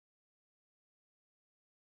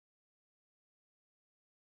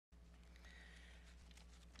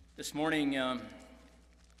This morning, I'm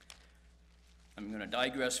going to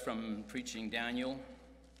digress from preaching Daniel,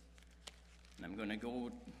 and I'm going to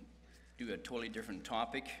go do a totally different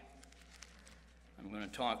topic. I'm going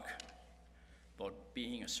to talk about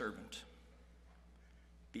being a servant.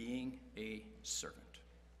 Being a servant.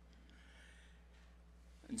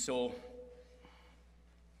 And so,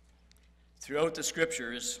 throughout the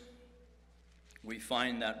scriptures, we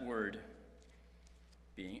find that word,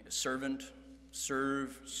 being a servant,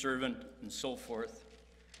 serve, servant, and so forth.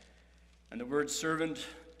 And the word servant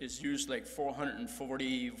is used like 41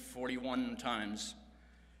 times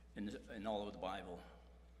in all of the Bible.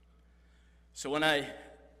 So when I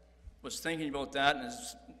was thinking about that, and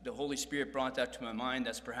as the Holy Spirit brought that to my mind,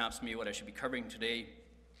 that's perhaps maybe what I should be covering today.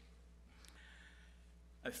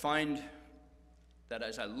 I find that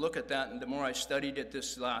as I look at that, and the more I studied it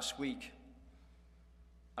this last week,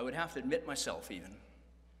 I would have to admit myself even,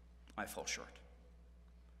 I fall short.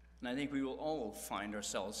 And I think we will all find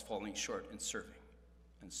ourselves falling short in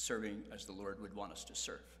serving as the Lord would want us to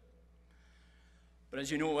serve. But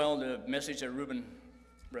as you know well, the message that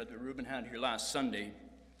Brother Reuben had here last Sunday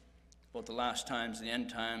about the last times, the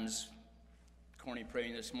end times, Corny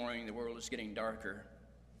praying this morning, the world is getting darker.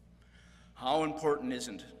 How important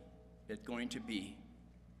isn't it going to be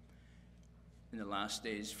in the last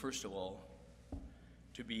days, first of all,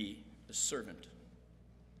 to be a servant,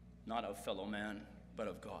 not of fellow man, but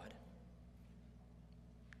of God.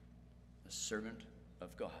 A servant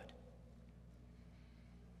of God.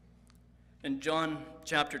 In John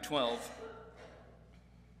chapter 12,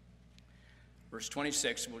 verse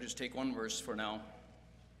 26, we'll just take one verse for now.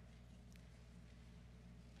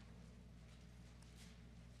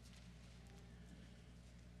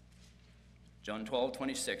 John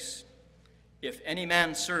 12:26. If any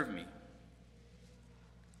man serve me,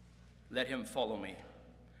 let him follow me.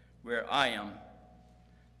 Where I am,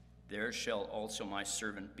 there shall also my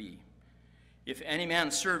servant be. If any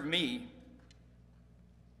man serve me,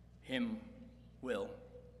 him will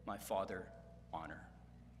my Father honor.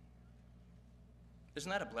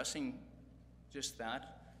 Isn't that a blessing, just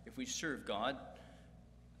that? If we serve God,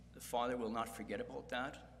 the Father will not forget about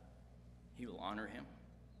that. He will honor him.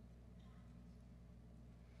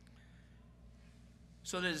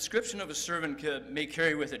 So the description of a servant may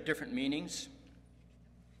carry with it different meanings.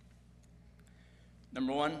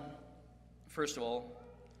 Number one, first of all,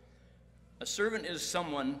 a servant is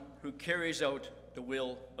someone who carries out the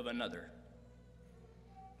will of another.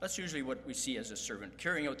 That's usually what we see as a servant,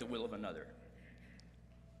 carrying out the will of another.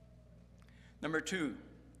 Number two,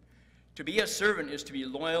 to be a servant is to be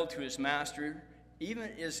loyal to his master, even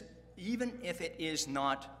if it is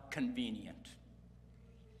not convenient.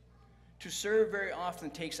 To serve very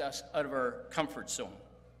often takes us out of our comfort zone,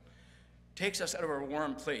 takes us out of our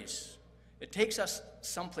warm place. It takes us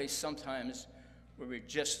someplace sometimes where we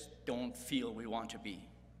just don't feel we want to be.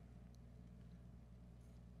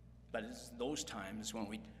 But it's those times when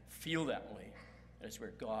we feel that way, that's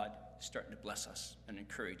where God is starting to bless us and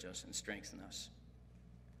encourage us and strengthen us.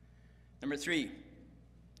 Number three,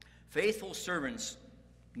 faithful servants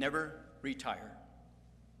never retire.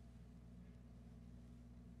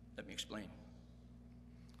 Let me explain.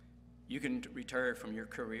 You can retire from your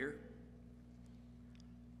career.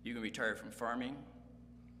 You can retire from farming.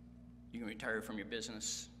 You can retire from your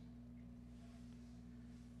business.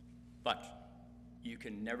 But you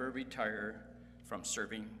can never retire from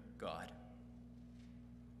serving God.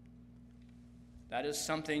 That is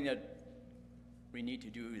something that we need to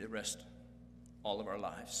do the rest, all of our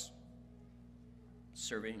lives.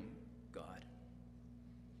 Serving God.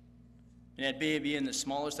 And it may be in the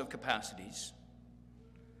smallest of capacities.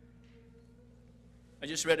 I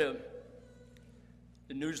just read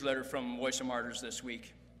the newsletter from Voice of Martyrs this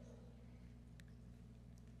week.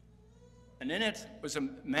 And in it was a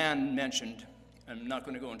man mentioned. I'm not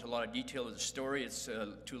going to go into a lot of detail of the story. It's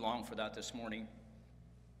too long for that this morning.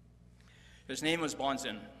 His name was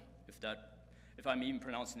Bonzin, if I'm even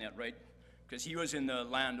pronouncing that right, because he was in the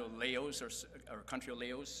land of Laos, or country of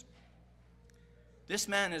Laos. This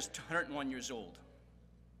man is 101 years old.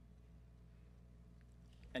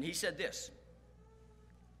 And he said this: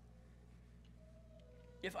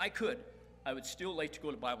 if I could, I would still like to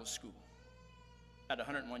go to Bible school at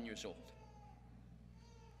 101 years old.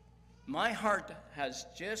 My heart has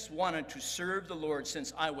just wanted to serve the Lord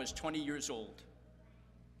since I was 20 years old.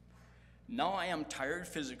 Now I am tired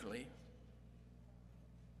physically.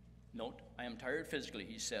 Note, I am tired physically,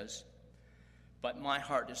 he says, but my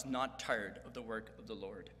heart is not tired of the work of the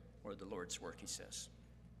Lord, or the Lord's work, he says.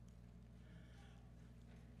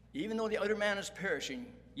 Even though the outer man is perishing,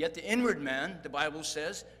 yet the inward man, the Bible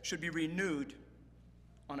says, should be renewed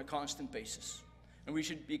on a constant basis. And we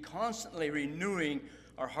should be constantly renewing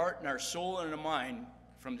our heart and our soul and our mind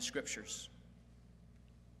from the Scriptures.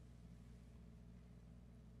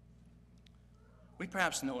 We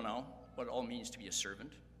perhaps know now what it all means to be a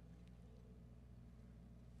servant.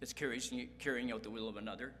 It's carrying out the will of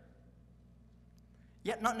another.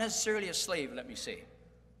 Yet not necessarily a slave, let me say.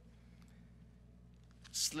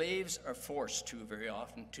 Slaves are forced to, very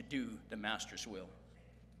often, to do the master's will.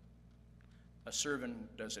 A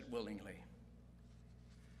servant does it willingly.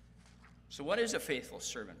 So what is a faithful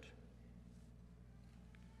servant?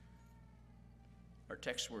 Our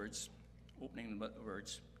text words, opening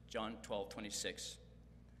words, John 12:26.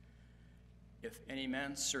 If any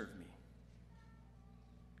man serve me,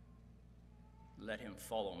 let him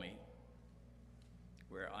follow me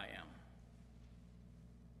where I am.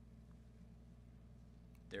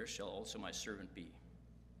 There shall also my servant be,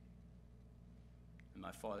 and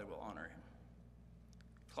my Father will honor him.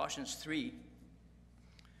 Colossians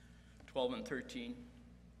 3:12 and 13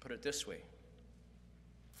 put it this way.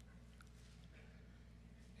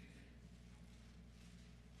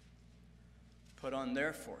 Put on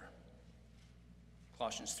therefore,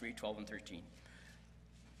 Colossians 3:12 and 13.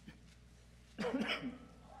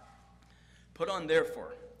 Put on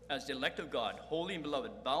therefore, as the elect of God, holy and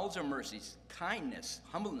beloved, bowels of mercies, kindness,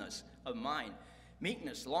 humbleness of mind,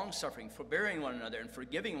 meekness, long-suffering, forbearing one another, and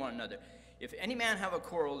forgiving one another. If any man have a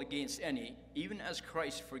quarrel against any, even as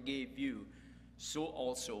Christ forgave you, so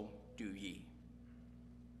also do ye.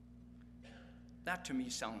 That to me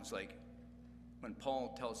sounds like, when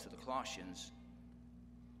Paul tells to the Colossians,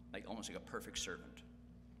 like almost like a perfect servant.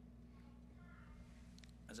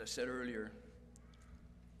 As I said earlier,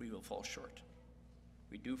 we will fall short.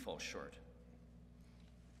 We do fall short.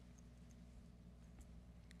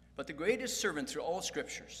 But the greatest servant through all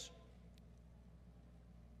scriptures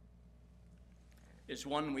is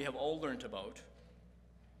one we have all learned about.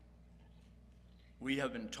 We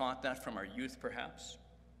have been taught that from our youth, perhaps,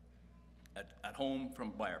 at home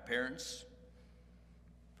by our parents,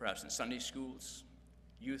 perhaps in Sunday schools,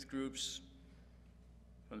 youth groups,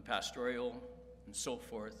 from the pastoral, and so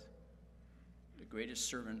forth. The greatest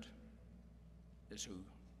servant is who?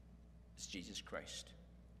 It's Jesus Christ.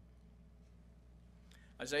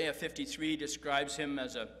 Isaiah 53 describes him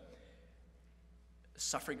as a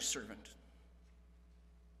suffering servant.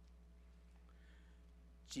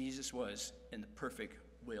 Jesus was in the perfect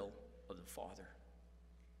will of the Father.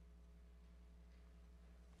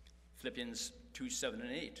 Philippians 2:7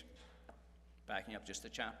 and 8, backing up just a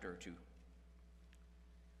chapter or two.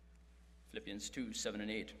 Philippians 2:7 and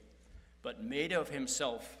 8. But made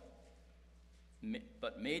himself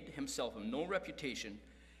of no reputation,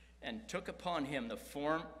 and took upon him the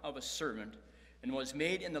form of a servant, and was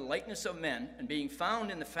made in the likeness of men, and being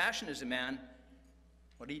found in the fashion as a man,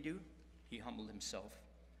 what did he do? He humbled himself,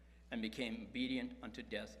 and became obedient unto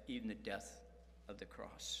death, even the death of the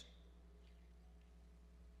cross.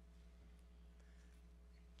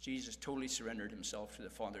 Jesus totally surrendered himself to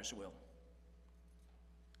the Father's will,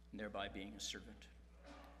 and thereby being a servant.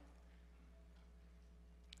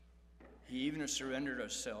 He even surrendered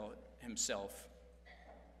himself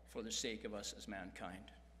for the sake of us as mankind,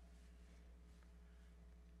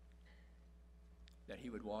 that he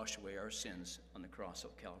would wash away our sins on the cross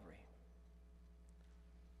of Calvary,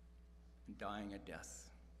 and dying a death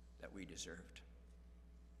that we deserved.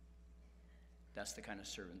 That's the kind of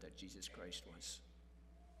servant that Jesus Christ was.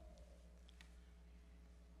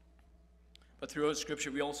 But throughout Scripture,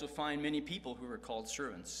 we also find many people who were called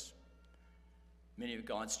servants, many of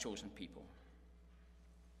God's chosen people.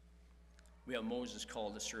 We have Moses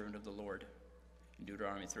called the servant of the Lord in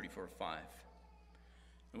Deuteronomy 34:5.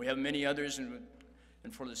 And we have many others, and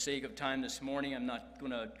for the sake of time this morning, I'm not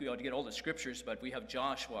going to go out to get all the scriptures, but we have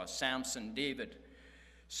Joshua, Samson, David,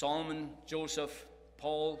 Solomon, Joseph,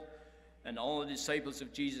 Paul, and all the disciples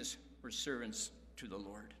of Jesus were servants to the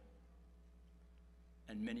Lord.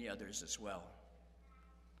 And many others as well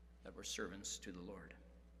that were servants to the Lord.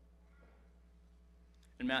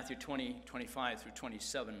 In Matthew 20:25 through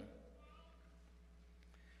 27,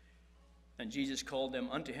 and Jesus called them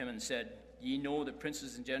unto him and said, Ye know that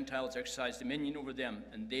princes and Gentiles exercise dominion over them,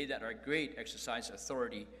 and they that are great exercise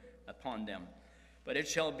authority upon them. But it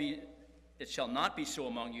shall not be so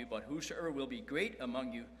among you, but whosoever will be great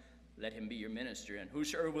among you, let him be your minister, and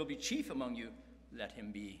whosoever will be chief among you, let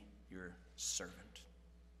him be your servant.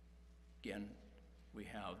 Again, we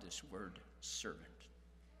have this word servant.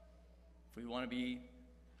 If we want to be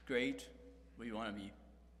great, we want to be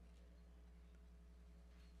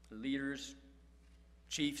leaders,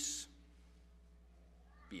 chiefs,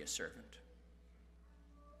 be a servant.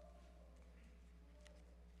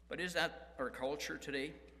 But is that our culture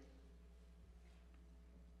today?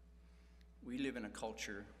 We live in a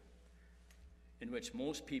culture in which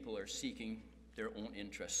most people are seeking their own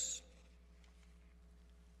interests.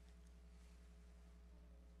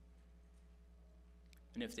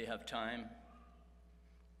 And if they have time,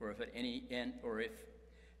 or if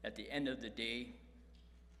at the end of the day,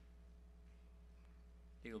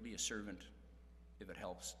 they will be a servant if it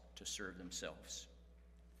helps to serve themselves.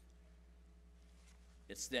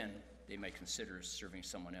 It's then they might consider serving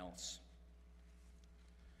someone else.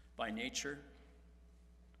 By nature,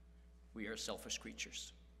 we are selfish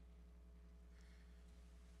creatures.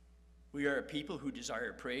 We are a people who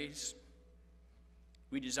desire praise.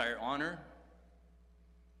 We desire honor.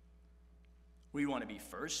 We want to be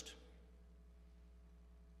first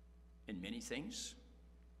in many things,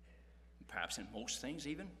 perhaps in most things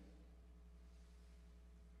even.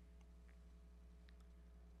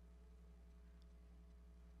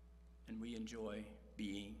 And we enjoy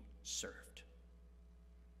being served.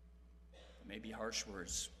 It may be harsh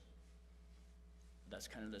words, but that's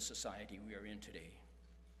kind of the society we are in today,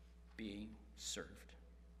 being served.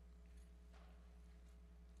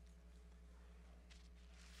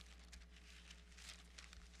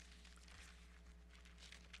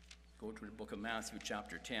 Go to the book of Matthew,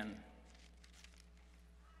 chapter 10.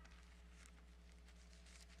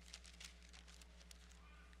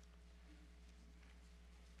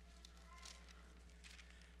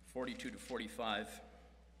 (42 to 45).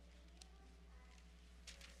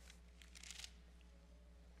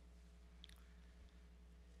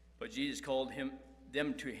 But Jesus called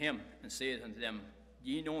them to him and saith unto them,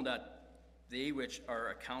 Ye know that they which are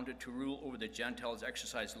accounted to rule over the Gentiles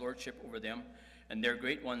exercise lordship over them, and their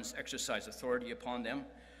great ones exercise authority upon them.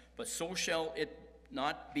 But so shall it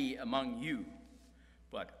not be among you.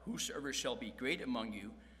 But whosoever shall be great among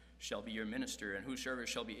you shall be your minister, and whosoever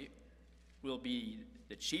will be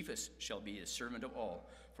the chiefest shall be a servant of all.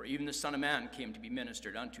 For even the Son of Man came to be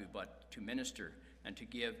ministered unto, but to minister and to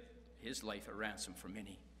give his life a ransom for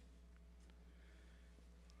many.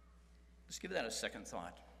 Let's give that a second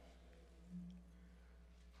thought.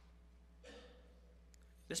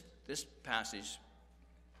 This passage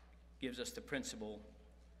gives us the principle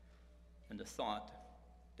and the thought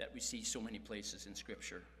that we see so many places in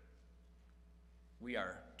Scripture. We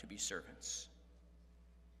are to be servants.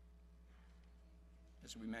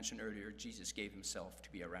 As we mentioned earlier, Jesus gave himself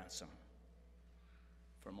to be a ransom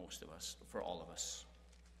for most of us, for all of us.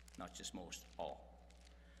 Not just most, all.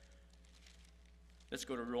 Let's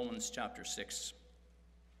go to Romans chapter 6.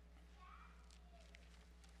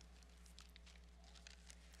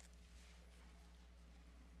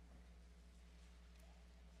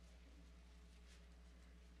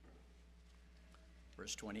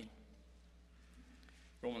 Verse 20.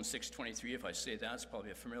 Romans 6:23, if I say that, it's probably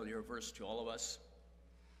a familiar verse to all of us.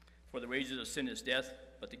 For the wages of sin is death,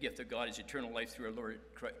 but the gift of God is eternal life through our Lord,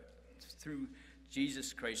 through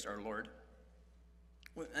Jesus Christ our Lord.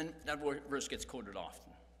 And that verse gets quoted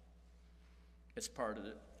often. It's part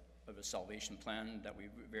of a salvation plan that we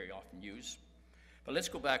very often use. But let's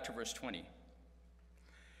go back to verse 20.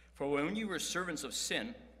 For when you were servants of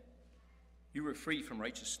sin, you were free from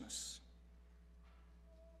righteousness.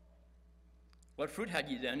 What fruit had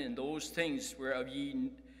ye then in those things whereof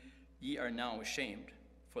ye are now ashamed?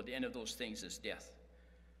 For the end of those things is death.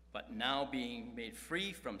 But now being made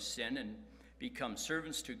free from sin and become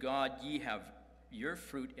servants to God, ye have your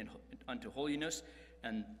fruit unto holiness,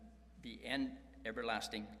 and the end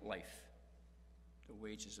everlasting life. The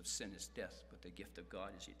wages of sin is death, but the gift of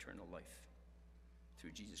God is eternal life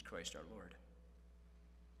through Jesus Christ our Lord.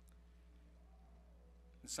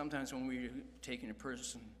 And sometimes when we're taking a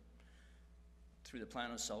person through the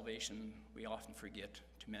plan of salvation, we often forget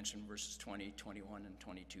to mention verses 20, 21, and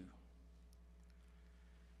 22.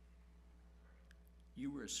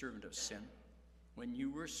 You were a servant of sin. When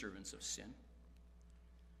you were servants of sin,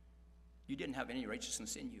 you didn't have any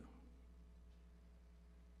righteousness in you.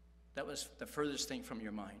 That was the furthest thing from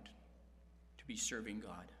your mind, to be serving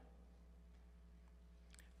God.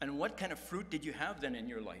 And what kind of fruit did you have then in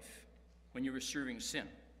your life when you were serving sin?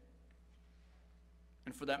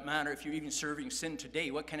 And for that matter, if you're even serving sin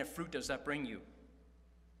today, what kind of fruit does that bring you?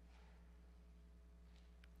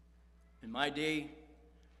 In my day,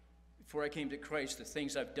 before I came to Christ, the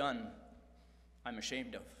things I've done, I'm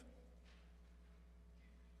ashamed of.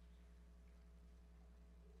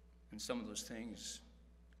 And some of those things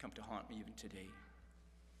come to haunt me even today.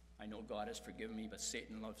 I know God has forgiven me, but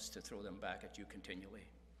Satan loves to throw them back at you continually.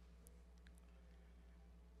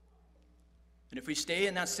 And if we stay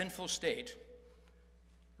in that sinful state,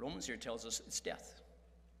 Romans here tells us it's death.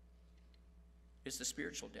 is the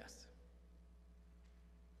spiritual death.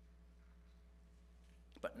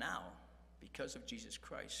 But now, because of Jesus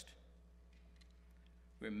Christ,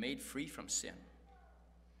 we're made free from sin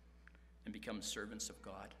and become servants of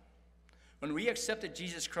God. When we accepted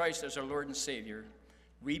Jesus Christ as our Lord and Savior,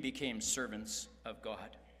 we became servants of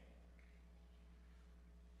God.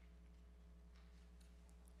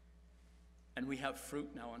 And we have fruit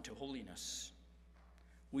now unto holiness.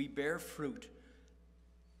 We bear fruit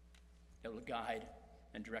that will guide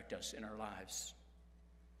and direct us in our lives.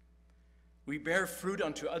 We bear fruit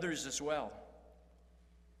unto others as well.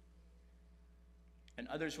 And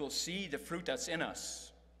others will see the fruit that's in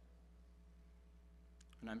us.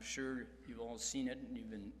 And I'm sure you've all seen it,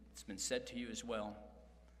 and it's been said to you as well.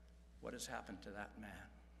 What has happened to that man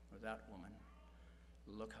or that woman?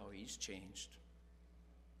 Look how he's changed.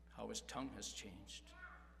 How his tongue has changed.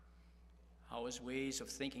 How his ways of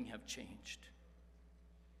thinking have changed.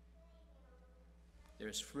 There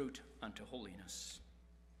is fruit unto holiness.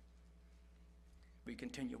 We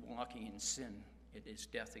continue walking in sin, it is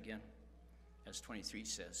death again, as 23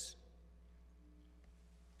 says.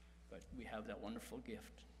 But we have that wonderful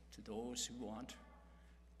gift to those who want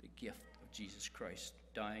the gift of Jesus Christ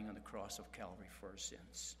dying on the cross of Calvary for our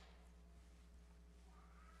sins.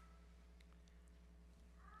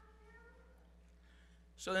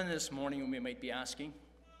 So then this morning we might be asking,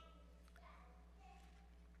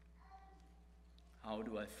 how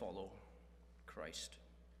do I follow Christ?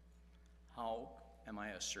 How am I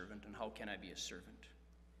a servant, and how can I be a servant?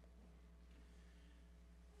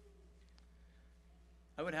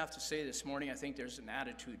 I would have to say this morning, I think there's an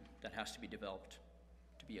attitude that has to be developed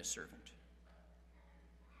to be a servant.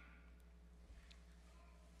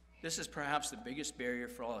 This is perhaps the biggest barrier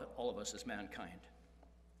for all of us as mankind.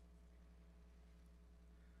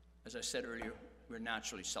 As I said earlier, we're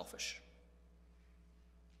naturally selfish.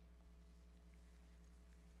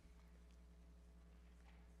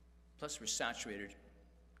 Plus, we're saturated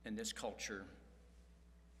in this culture,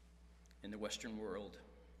 in the Western world,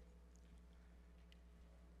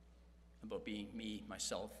 about being me,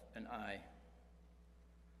 myself, and I.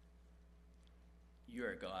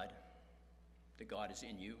 You're a God. The God is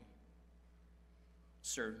in you.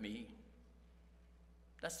 Serve me.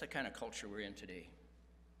 That's the kind of culture we're in today.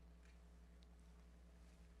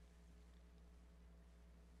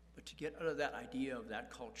 But to get out of that idea of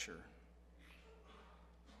that culture,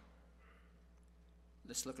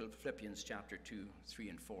 let's look at Philippians chapter 2, 3,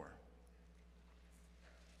 and 4.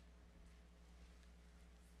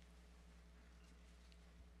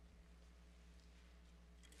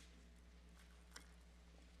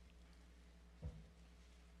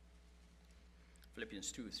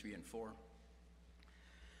 Philippians 2, 3, and 4.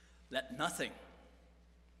 Let nothing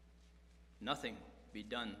be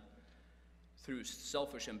done through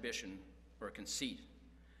selfish ambition or conceit,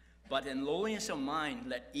 but in lowliness of mind,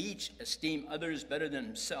 let each esteem others better than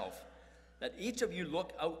himself. Let each of you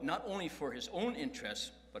look out not only for his own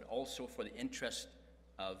interests, but also for the interest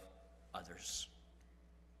of others.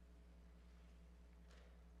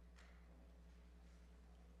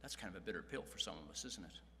 That's kind of a bitter pill for some of us, isn't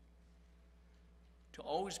it? To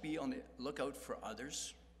always be on the lookout for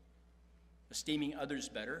others, esteeming others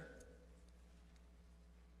better.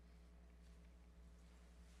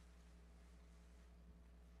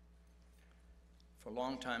 For a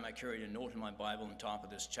long time, I carried a note in my Bible on top of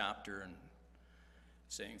this chapter and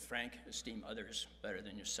saying, Frank, esteem others better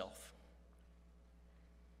than yourself.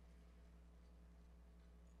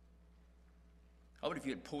 How about if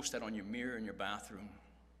you had post that on your mirror in your bathroom?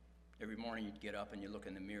 Every morning you'd get up and you look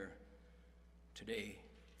in the mirror. Today,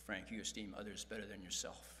 Frank, you esteem others better than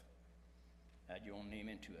yourself. Add your own name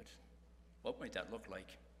into it. What might that look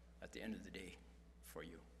like at the end of the day for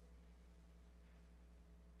you?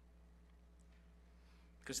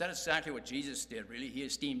 Because that is exactly what Jesus did, really. He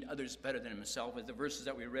esteemed others better than himself, with the verses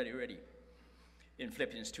that we read already in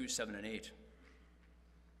Philippians 2, 7, and 8.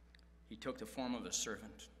 He took the form of a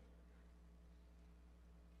servant.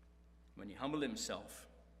 When he humbled himself,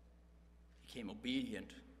 he became obedient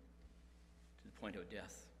to the point of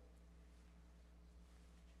death.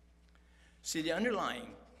 See, the underlying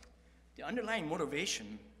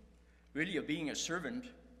motivation, really, of being a servant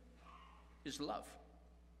is love.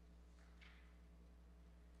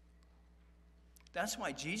 That's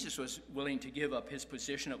why Jesus was willing to give up his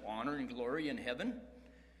position of honor and glory in heaven.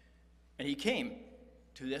 And he came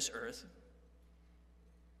to this earth.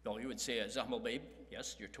 Well, you would say as a humble babe.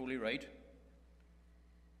 Yes, you're totally right.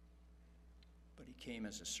 But he came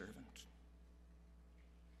as a servant.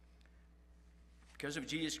 Because of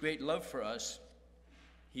Jesus' great love for us,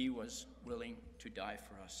 he was willing to die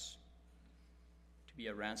for us, to be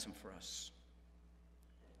a ransom for us.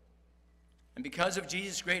 And because of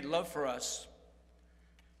Jesus' great love for us,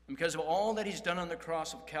 and because of all that he's done on the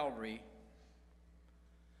cross of Calvary,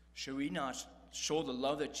 should we not show the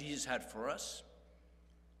love that Jesus had for us,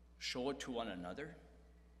 show it to one another,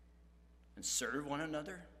 and serve one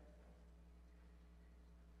another?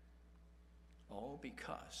 All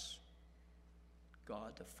because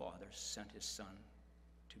God the Father sent his Son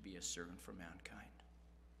to be a servant for mankind.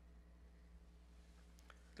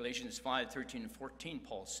 Galatians 5:13 and 14,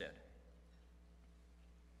 Paul said,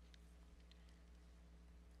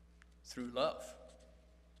 through love,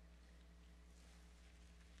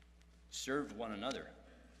 serve one another.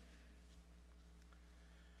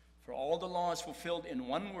 For all the law is fulfilled in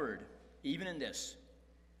one word, even in this: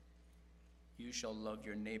 you shall love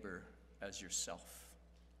your neighbor as yourself.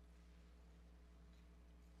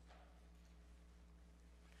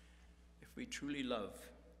 If we truly love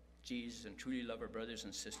Jesus and truly love our brothers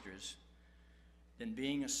and sisters, then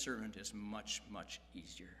being a servant is much, much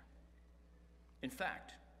easier. In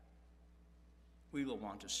fact, we will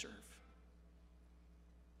want to serve.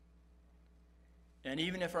 And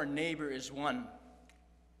even if our neighbor is one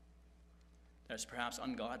that's perhaps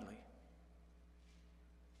ungodly,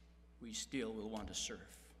 we still will want to serve.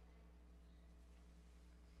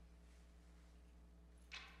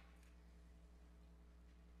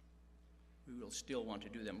 We will still want to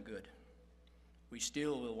do them good. We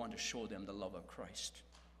still will want to show them the love of Christ.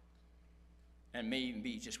 And may even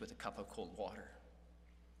be just with a cup of cold water.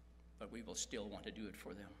 But we will still want to do it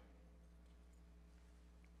for them.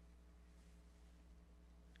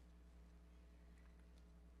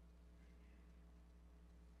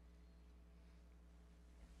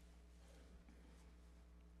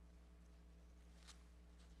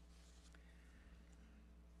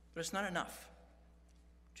 But it's not enough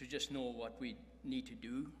to just know what we need to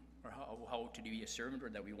do or how to be a servant, or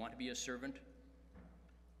that we want to be a servant.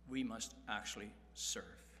 We must actually serve.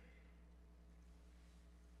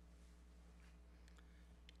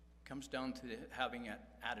 It comes down to having an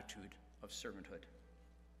attitude of servanthood.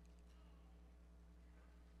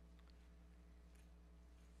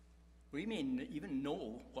 We may even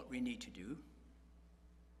know what we need to do,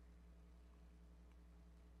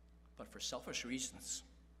 but for selfish reasons,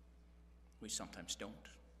 we sometimes don't.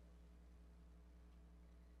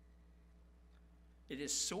 It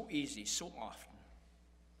is so easy, so often,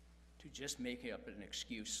 to just make up an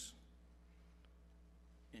excuse.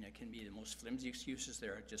 And it can be the most flimsy excuses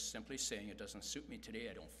there, just simply saying it doesn't suit me today,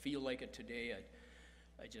 I don't feel like it today,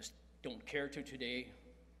 I just don't care to today.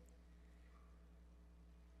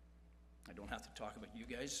 I don't have to talk about you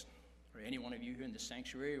guys, or any one of you here in the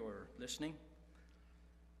sanctuary or listening.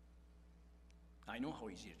 I know how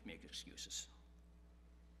easy it is to make excuses.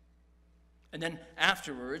 And then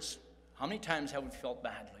afterwards, how many times have we felt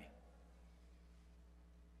badly?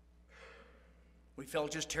 We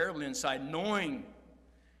felt just terribly inside, knowing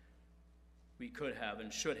we could have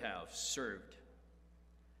and should have served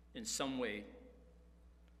in some way,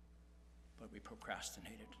 but we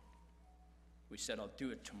procrastinated. We said, I'll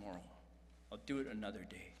do it tomorrow. I'll do it another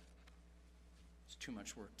day. It's too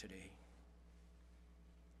much work today.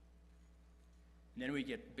 And then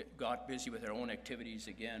we got busy with our own activities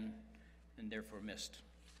again, and therefore missed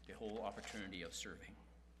the whole opportunity of serving.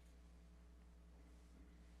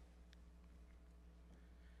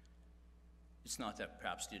 It's not that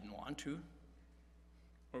perhaps didn't want to,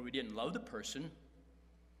 or we didn't love the person.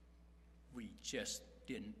 We just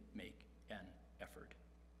didn't make an effort.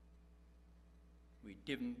 We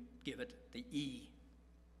didn't give it the E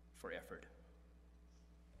for effort.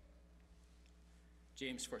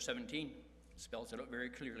 James 4:17 spells it out very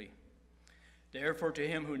clearly. Therefore, to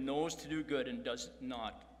him who knows to do good and does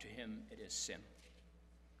not, to him it is sin.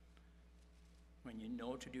 When you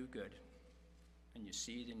know to do good and you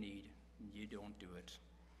see the need and you don't do it,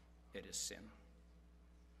 it is sin.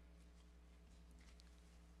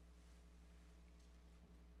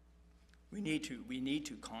 We need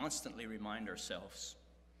to constantly remind ourselves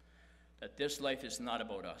that this life is not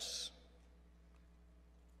about us.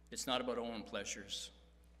 It's not about our own pleasures.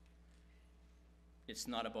 It's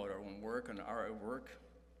not about our own work and our work.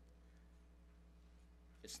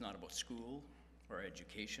 It's not about school or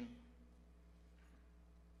education.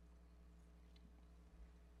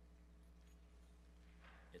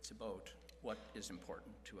 It's about what is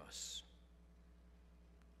important to us.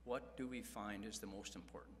 What do we find is the most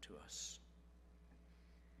important to us?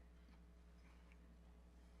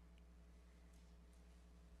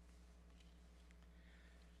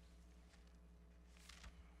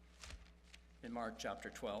 In Mark chapter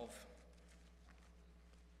 12,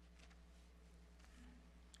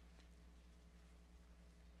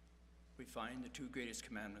 we find the two greatest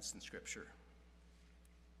commandments in Scripture.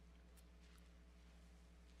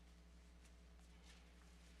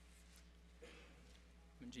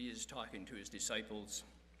 Jesus talking to his disciples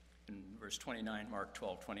in verse 29, Mark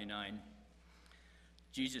 12:29.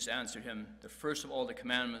 Jesus answered him, "The first of all the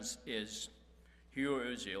commandments is, Hear,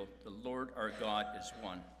 O Israel, the Lord our God is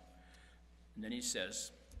one." And then he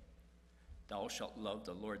says, "Thou shalt love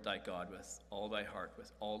the Lord thy God with all thy heart,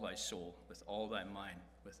 with all thy soul, with all thy mind,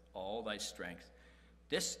 with all thy strength.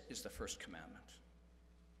 This is the first commandment."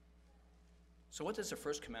 So what does the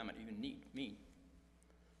first commandment even mean?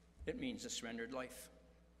 It means a surrendered life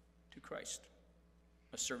to Christ,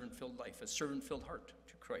 a servant-filled life, a servant-filled heart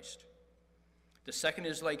to Christ. The second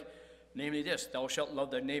is namely this, "Thou shalt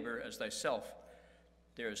love thy neighbor as thyself.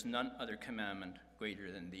 There is none other commandment greater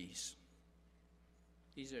than these."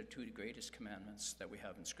 These are two of the greatest commandments that we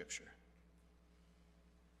have in Scripture.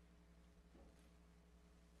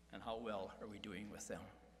 And how well are we doing with them?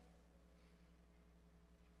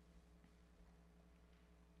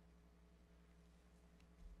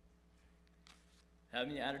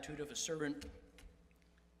 Having the attitude of a servant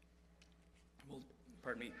will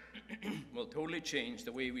totally change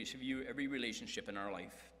the way we view every relationship in our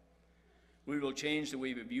life. We will change the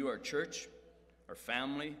way we view our church, our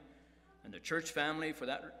family, and the church family for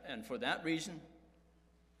that reason,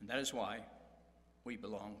 and that is why we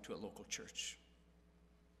belong to a local church.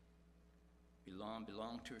 We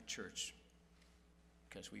belong to a church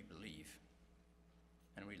because we believe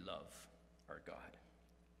and we love our God.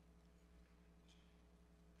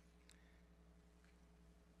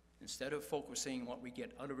 Instead of focusing on what we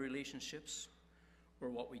get out of relationships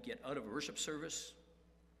or what we get out of worship service,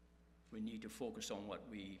 we need to focus on what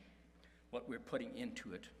we're putting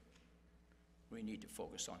into it. We need to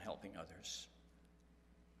focus on helping others.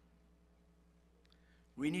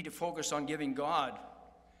 We need to focus on giving God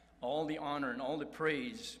all the honor and all the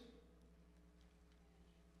praise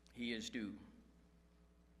he is due.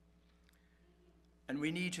 And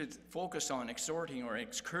we need to focus on exhorting or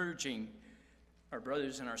encouraging our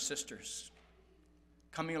brothers and our sisters,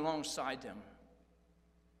 coming alongside them,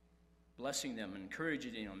 blessing them,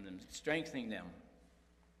 encouraging them, and strengthening them.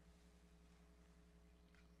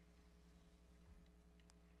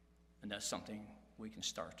 And that's something we can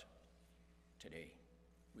start today.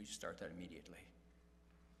 We start that immediately.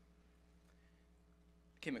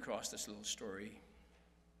 Came across this little story.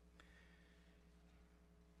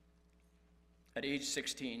 At age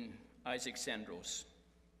 16, Isaac Sandros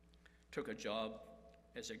took a job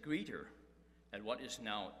as a greeter at what is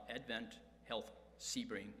now Advent Health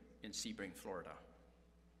Sebring in Sebring, Florida.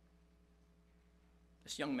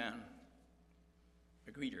 This young man,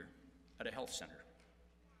 a greeter at a health center.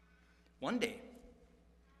 One day,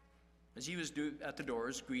 as he was at the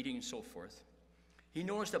doors, greeting and so forth, he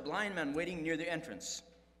noticed a blind man waiting near the entrance.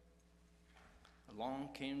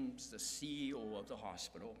 Along came the CEO of the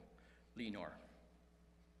hospital, Lenore.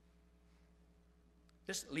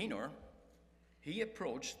 This Lenore, he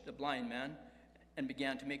approached the blind man and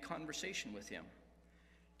began to make conversation with him,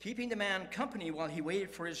 keeping the man company while he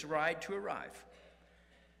waited for his ride to arrive.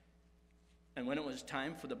 And when it was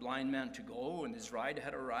time for the blind man to go and his ride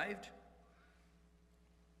had arrived,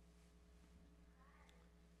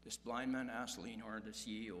 this blind man asked Lenore, the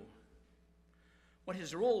CEO, what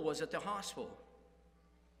his role was at the hospital.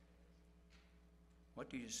 What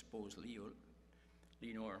do you suppose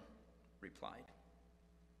Lenore replied?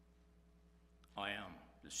 I am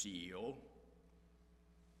the CEO.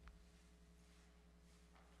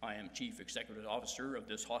 I am Chief Executive Officer of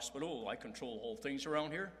this hospital. I control all things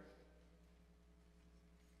around here.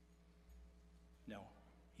 No,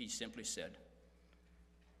 he simply said,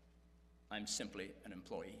 I'm simply an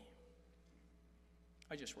employee.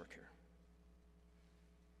 I just work here.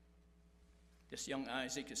 This young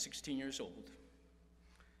Isaac is 16 years old,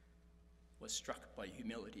 was struck by the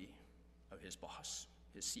humility of his boss,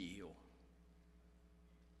 his CEO,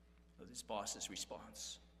 of his boss's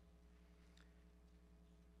response.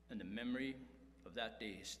 And the memory of that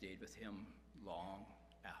day stayed with him long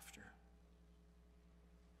after.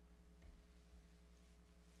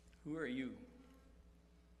 Who are you?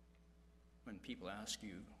 When people ask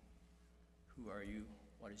you, who are you?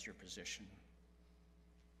 What is your position?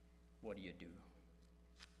 What do you do?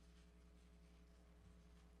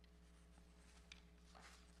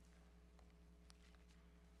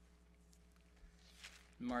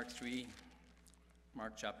 Mark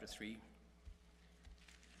chapter 3.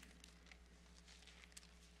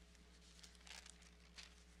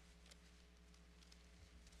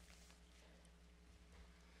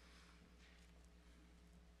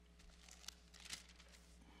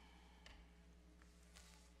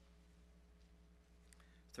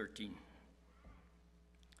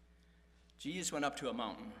 Jesus went up to a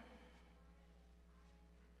mountain,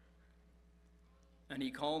 And he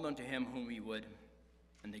called unto him whom he would,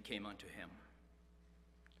 and they came unto him.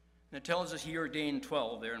 And it tells us he ordained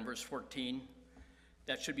 12 there in verse 14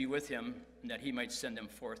 that should be with him, and that he might send them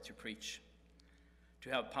forth to preach, to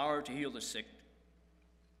have power to heal the sick,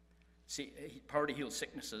 power to heal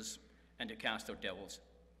sicknesses, and to cast out devils.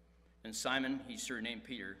 And Simon he surnamed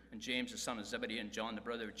Peter, and James the son of Zebedee, and John the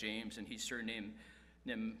brother of James, and he surnamed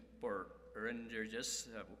them Boanerges,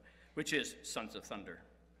 which is sons of thunder.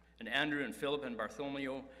 And Andrew and Philip and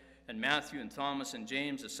Bartholomew and Matthew and Thomas and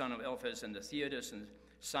James the son of Alphaeus and the Theudas and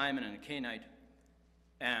Simon and Canaanite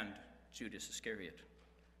and Judas Iscariot,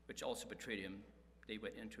 which also betrayed him. They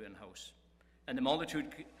went into an house. And the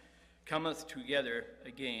multitude cometh together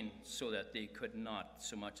again, so that they could not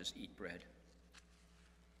so much as eat bread.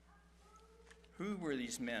 Who were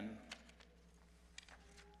these men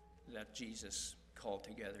that Jesus called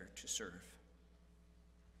together to serve?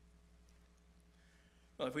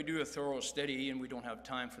 Well, if we do a thorough study, and we don't have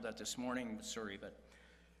time for that this morning, but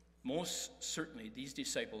most certainly these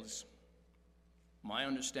disciples, my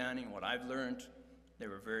understanding, what I've learned, they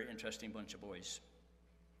were a very interesting bunch of boys,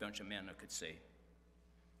 bunch of men, I could say,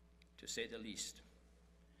 to say the least.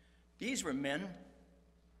 These were men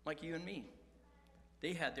like you and me.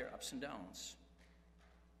 They had their ups and downs.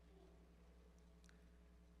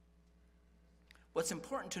 What's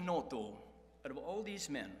important to note, though, out of all these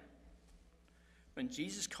men, when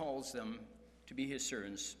Jesus calls them to be his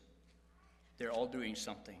servants, they're all doing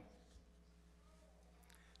something.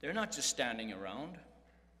 They're not just standing around,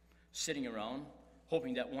 sitting around,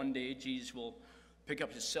 hoping that one day Jesus will pick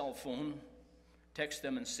up his cell phone, text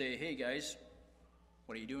them and say, hey guys,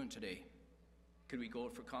 what are you doing today? Could we go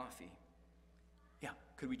out for coffee? Yeah,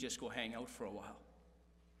 could we just go hang out for a while?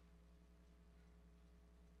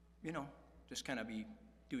 You know, just kind of be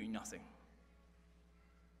doing nothing.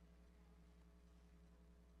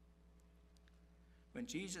 When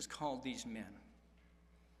Jesus called these men,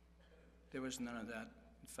 there was none of that.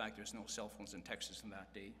 In fact, there's no cell phones in Texas in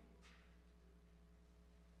that day.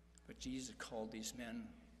 But Jesus called these men.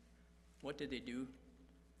 What did they do?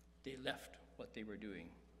 They left what they were doing.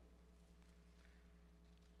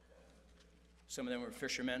 Some of them were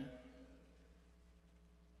fishermen.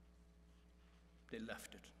 They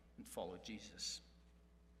left it and followed Jesus.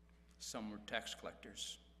 Some were tax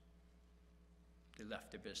collectors. They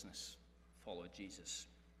left their business, followed Jesus.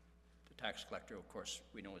 The tax collector, of course,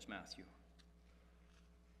 we know is Matthew.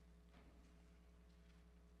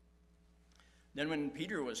 Then when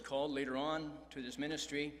Peter was called later on to this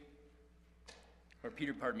ministry,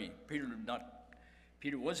 Peter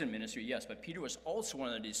was in ministry, yes, but Peter was also one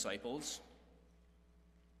of the disciples.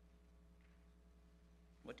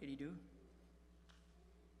 What did he do?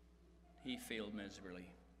 He failed miserably.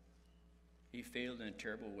 He failed in a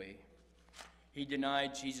terrible way. He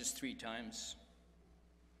denied Jesus 3 times.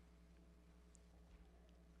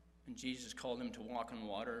 And Jesus called him to walk on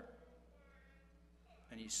water,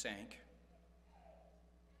 and he sank.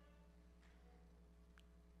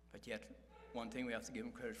 But yet, one thing we have to give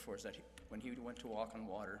him credit for is that when he went to walk on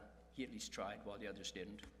water, he at least tried while the others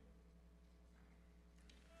didn't.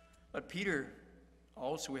 But Peter,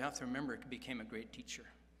 also we have to remember, became a great teacher.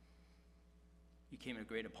 He became a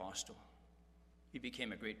great apostle. He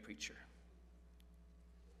became a great preacher.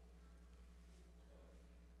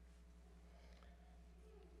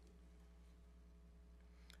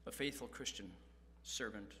 A faithful Christian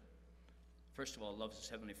servant, first of all, loves his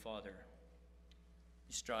Heavenly Father.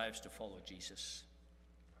 He strives to follow Jesus.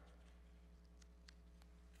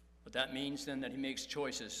 But that means then that he makes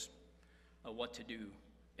choices of what to do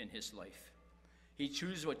in his life. He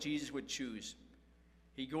chooses what Jesus would choose.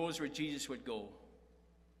 He goes where Jesus would go.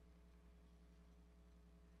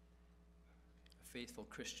 A faithful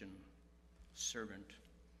Christian servant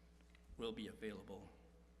will be available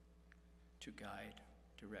to guide,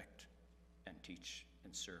 direct, and teach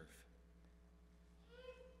and serve.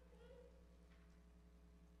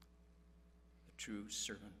 A true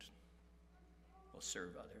servant will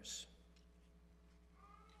serve others.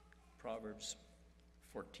 Proverbs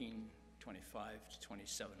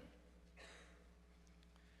 14:25-27.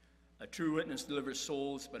 A true witness delivers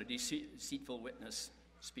souls, but a deceitful witness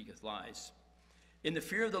speaketh lies. In the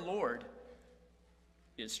fear of the Lord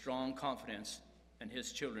is strong confidence, and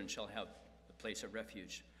his children shall have a place of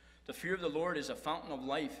refuge. The fear of the Lord is a fountain of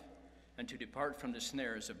life, and to depart from the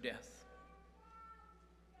snares of death.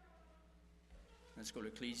 Let's go to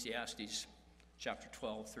Ecclesiastes chapter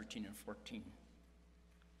 12, 13 and 14.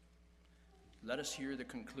 Let us hear the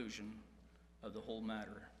conclusion of the whole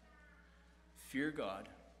matter. Fear God,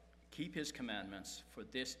 keep his commandments, for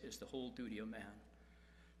this is the whole duty of man.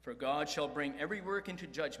 For God shall bring every work into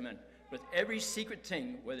judgment with every secret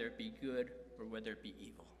thing, whether it be good or whether it be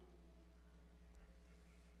evil.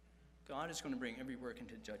 God is going to bring every work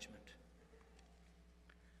into judgment.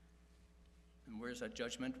 And where's that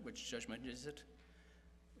judgment? Which judgment is it?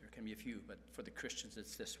 There can be a few, but for the Christians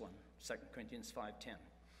it's this one, 2 Corinthians 5:10.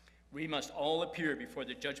 We must all appear before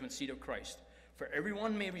the judgment seat of Christ, for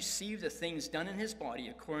everyone may receive the things done in his body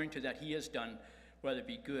according to that he has done, whether it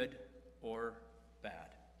be good or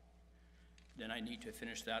bad. Then I need to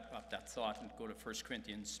finish that thought and go to 1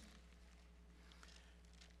 Corinthians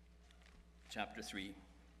chapter 3.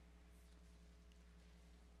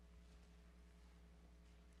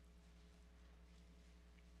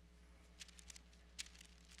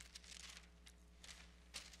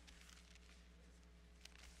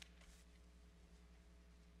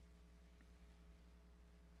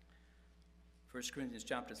 First Corinthians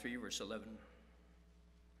chapter 3, verse 11.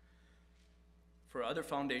 For other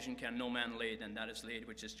foundation can no man lay than that is laid,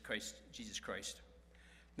 which is Christ, Jesus Christ.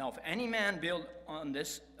 Now if any man build upon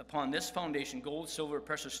this foundation gold, silver,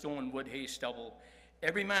 precious stone, wood, hay, stubble,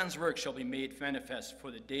 every man's work shall be made manifest, for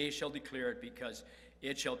the day shall declare it, because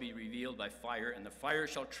it shall be revealed by fire, and the fire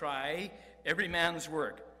shall try every man's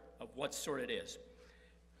work of what sort it is.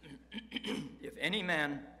 If any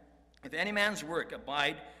man's work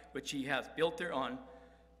abide, which he hath built thereon,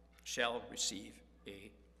 shall receive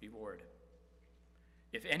a reward.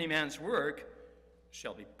 If any man's work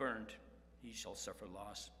shall be burnt, he shall suffer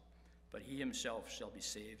loss, but he himself shall be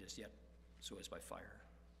saved, as yet so as by fire.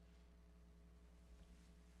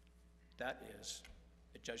 That is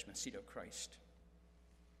the judgment seat of Christ.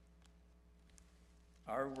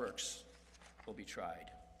 Our works will be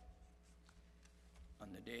tried on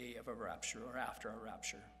the day of a rapture or after a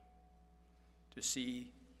rapture to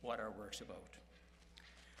see what our work's about.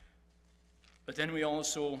 But then we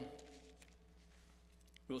also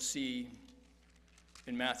will see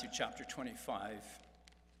in Matthew chapter 25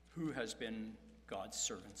 who has been God's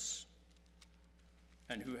servants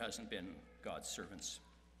and who hasn't been God's servants.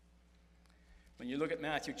 When you look at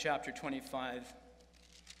Matthew chapter 25,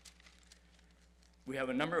 we have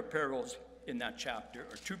a number of parables in that chapter,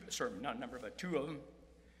 or two of them.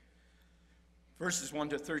 Verses 1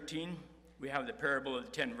 to 13, we have the parable of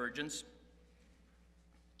the 10 virgins.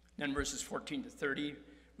 Then verses 14 to 30,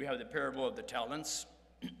 we have the parable of the talents.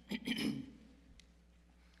 And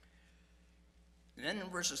then in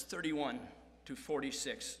verses 31 to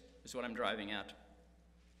 46 is what I'm driving at.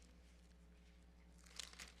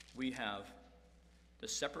 We have the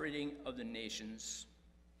separating of the nations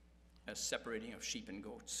as separating of sheep and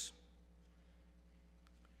goats.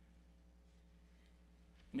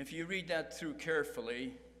 And if you read that through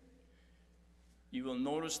carefully, you will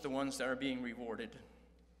notice the ones that are being rewarded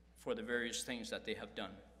for the various things that they have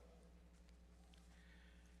done.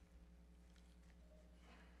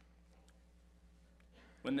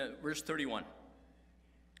 Verse 31,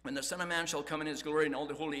 when the Son of Man shall come in his glory and all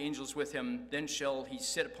the holy angels with him, then shall he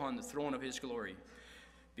sit upon the throne of his glory.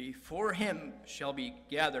 Before him shall be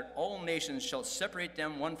gathered all nations, shall separate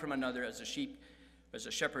them one from another, as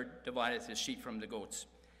a shepherd divideth his sheep from the goats.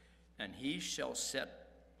 And he shall set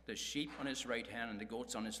the sheep on his right hand and the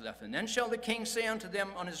goats on his left. And then shall the king say unto them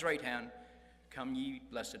on his right hand, Come ye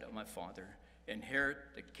blessed of my Father, inherit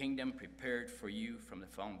the kingdom prepared for you from the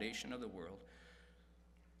foundation of the world.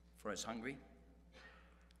 For I was hungry,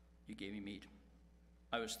 you gave me meat.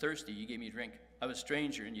 I was thirsty, you gave me drink. I was a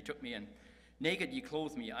stranger, and you took me in. Naked, you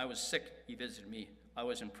clothed me. I was sick, you visited me. I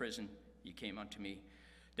was in prison, you came unto me.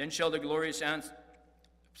 Then shall the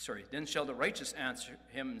righteous answer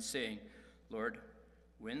him, saying, Lord,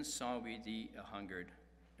 when saw we thee a hungered,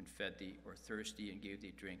 and fed thee, or thirsty, and gave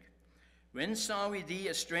thee drink? When saw we thee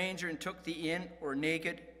a stranger, and took thee in, or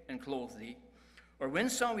naked, and clothed thee? Or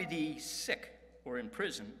when saw we thee sick, or in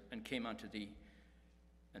prison, and came unto thee?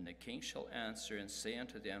 And the king shall answer and say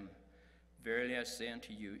unto them, Verily I say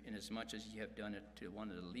unto you, inasmuch as ye have done it to one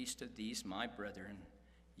of the least of these my brethren,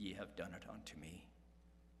 ye have done it unto me.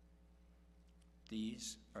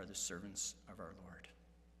 These are the servants of our Lord.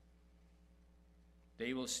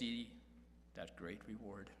 They will see that great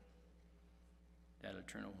reward, that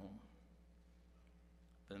eternal home.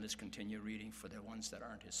 But let's continue reading for the ones that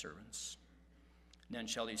aren't his servants. Then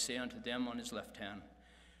shall he say unto them on his left hand,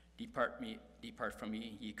 Depart from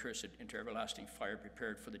me, ye cursed, into everlasting fire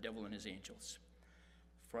prepared for the devil and his angels.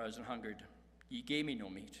 For I was an hungered, ye gave me no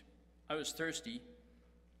meat. I was thirsty,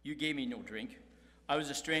 you gave me no drink. I was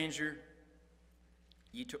a stranger,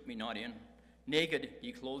 ye took me not in. Naked,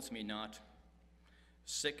 ye clothed me not.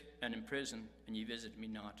 Sick and in prison, and ye visited me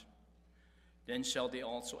not. Then shall they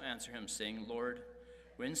also answer him, saying, Lord,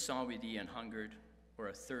 when saw we thee an hungered, or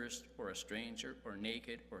athirst, or a stranger, or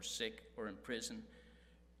naked, or sick, or in prison,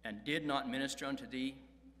 and did not minister unto thee?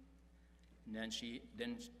 And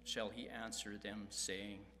then shall he answer them,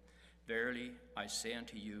 saying, Verily I say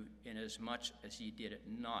unto you, inasmuch as ye did it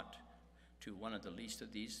not to one of the least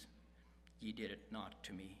of these, ye did it not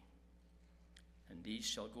to me. And these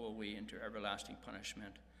shall go away into everlasting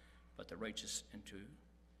punishment, but the righteous into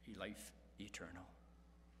life eternal.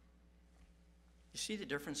 You see the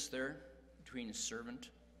difference there between a servant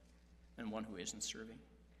and one who isn't serving,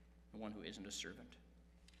 and one who isn't a servant?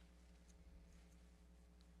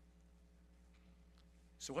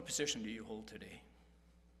 So what position do you hold today?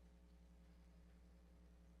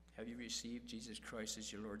 Have you received Jesus Christ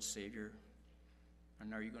as your Lord Savior?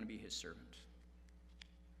 And are you going to be his servant?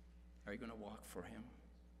 Are you going to walk for him?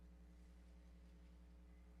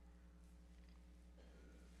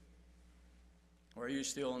 Or are you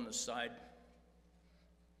still on the side?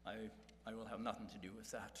 I will have nothing to do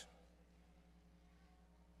with that.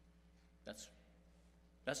 That's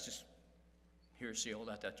just hearsay, all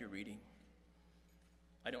that you're reading.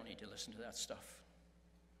 I don't need to listen to that stuff.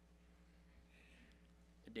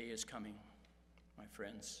 The day is coming, my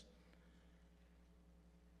friends.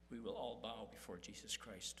 We will all bow before Jesus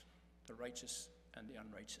Christ. The righteous and the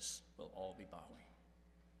unrighteous will all be bowing,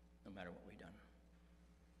 no matter what we've done.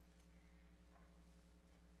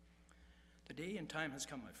 The day and time has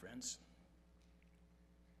come, my friends,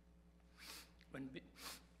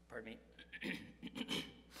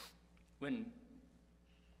 when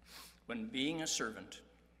being a servant,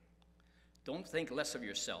 don't think less of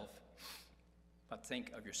yourself, but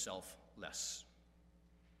think of yourself less.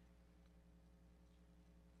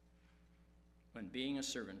 When being a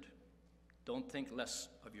servant, don't think less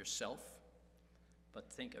of yourself,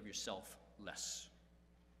 but think of yourself less.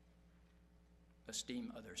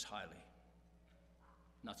 Esteem others highly,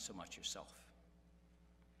 not so much yourself.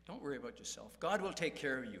 Don't worry about yourself. God will take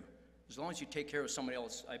care of you. As long as you take care of somebody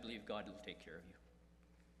else, I believe God will take care of you.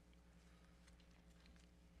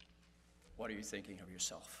 What are you thinking of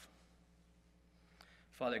yourself?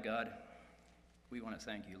 Father God, we want to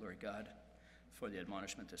thank you, Lord God, for the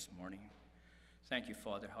admonishment this morning. Thank you,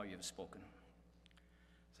 Father, how you have spoken.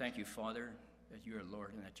 Thank you, Father, that you are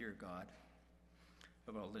Lord and that you're God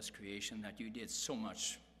of all this creation, that you did so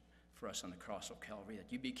much for us on the cross of Calvary,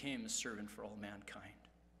 that you became a servant for all mankind.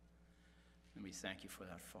 And we thank you for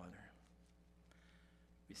that, Father.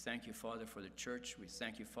 We thank you, Father, for the church. We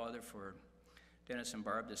thank you, Father, for Dennis and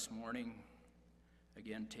Barb this morning,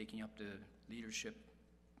 again, taking up the leadership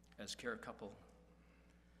as care couple.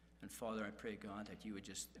 And Father, I pray, God, that you would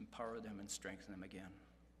just empower them and strengthen them again.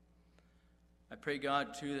 I pray,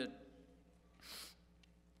 God, too, that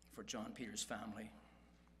for John Peter's family,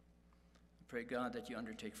 I pray, God, that you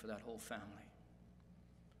undertake for that whole family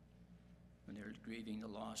when they're grieving the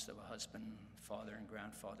loss of a husband, father, and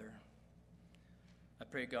grandfather. I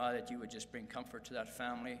pray, God, that you would just bring comfort to that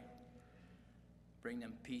family, bring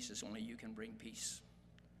them peace as only you can bring peace.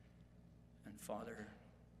 And Father,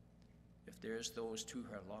 if there's those two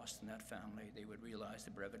who are lost in that family, they would realize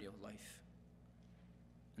the brevity of life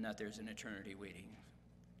and that there's an eternity waiting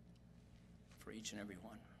for each and every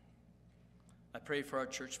one. I pray for our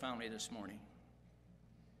church family this morning.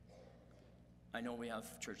 I know we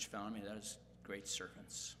have church family that is great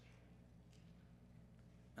servants.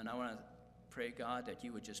 And I want to pray, God, that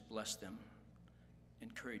you would just bless them,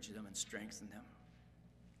 encourage them, and strengthen them.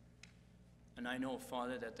 And I know,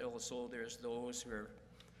 Father, that also there's those who are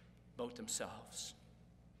about themselves.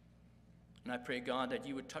 And I pray, God, that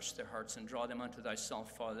you would touch their hearts and draw them unto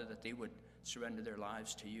thyself, Father, that they would surrender their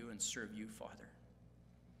lives to you and serve you, Father.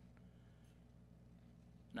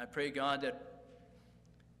 And I pray, God, that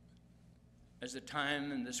as the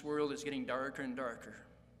time in this world is getting darker and darker,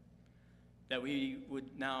 that we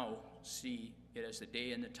would now see it as the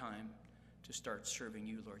day and the time to start serving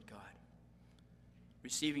you, Lord God,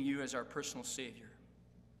 receiving you as our personal Savior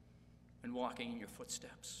and walking in your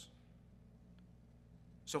footsteps.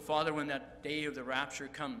 So, Father, when that day of the rapture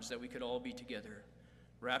comes, that we could all be together,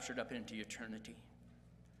 raptured up into eternity,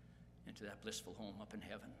 into that blissful home up in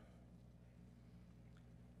heaven.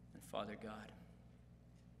 And Father God,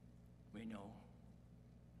 we know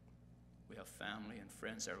we have family and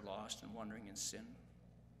friends that are lost and wandering in sin.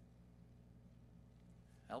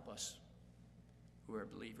 Help us who are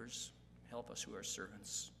believers, help us who are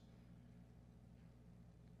servants,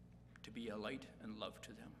 to be a light and love to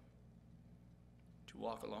them, to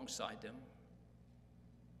walk alongside them,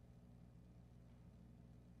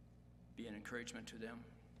 be an encouragement to them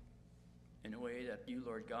in a way that you,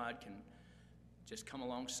 Lord God, can just come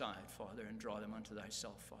alongside, Father, and draw them unto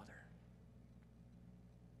thyself, Father.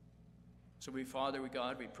 So Father,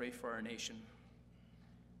 God, we pray for our nation.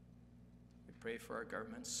 We pray for our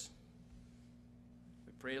governments.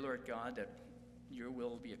 We pray, Lord God, that your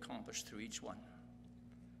will be accomplished through each one,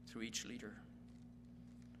 through each leader.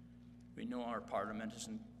 We know our parliament is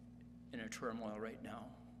in a turmoil right now.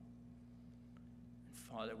 And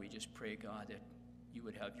Father, we just pray, God, that you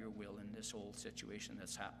would have your will in this whole situation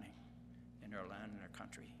that's happening in our land and our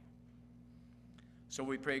country. So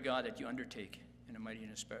we pray, God, that you undertake in a mighty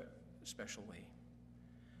and a special way.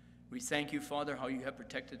 We thank you, Father, how you have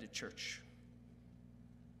protected the church,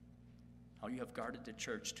 how you have guarded the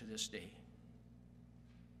church to this day.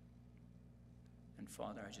 And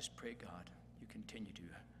Father, I just pray, God, you continue to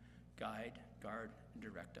guide, guard, and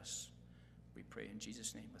direct us. We pray in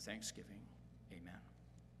Jesus' name with thanksgiving. Amen.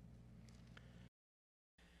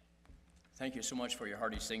 Thank you so much for your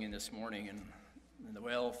hearty singing this morning and the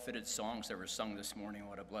well-fitted songs that were sung this morning.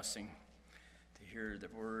 What a blessing to hear the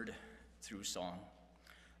word through song.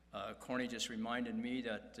 Corny just reminded me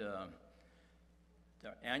that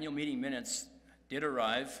the annual meeting minutes did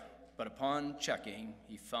arrive, but upon checking,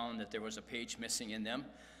 he found that there was a page missing in them.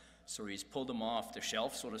 So he's pulled them off the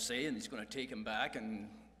shelf, so to say, and he's going to take them back and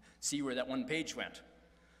see where that one page went.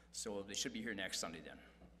 So they should be here next Sunday then.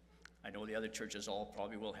 I know the other churches all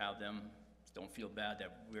probably will have them. Don't feel bad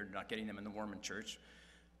that we're not getting them in the Mormon church.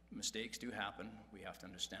 Mistakes do happen. We have to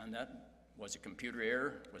understand that. Was it computer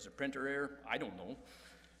error? Was it printer error? I don't know.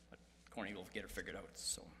 But Corny will get it figured out.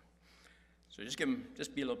 So just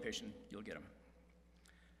be a little patient. You'll get them.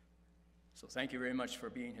 So thank you very much for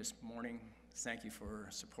being here this morning. Thank you for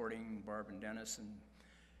supporting Barb and Dennis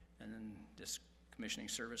and this commissioning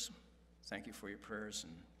service. Thank you for your prayers.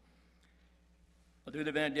 And I'll do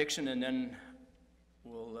the benediction, and then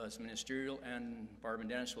we'll, as ministerial, and Barb and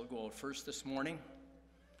Dennis will go out first this morning.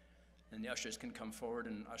 And the ushers can come forward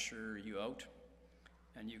and usher you out.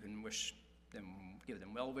 And you can wish them, give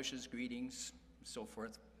them well wishes, greetings, and so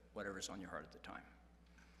forth, whatever's on your heart at the time.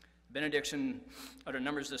 Benediction out of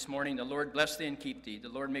Numbers this morning. The Lord bless thee and keep thee. The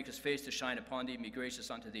Lord make his face to shine upon thee and be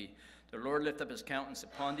gracious unto thee. The Lord lift up his countenance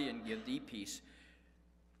upon thee and give thee peace.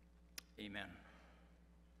 Amen.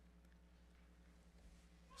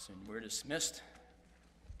 So we're dismissed.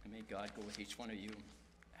 And may God go with each one of you.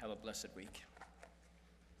 Have a blessed week.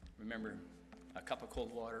 Remember, a cup of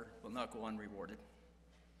cold water will not go unrewarded.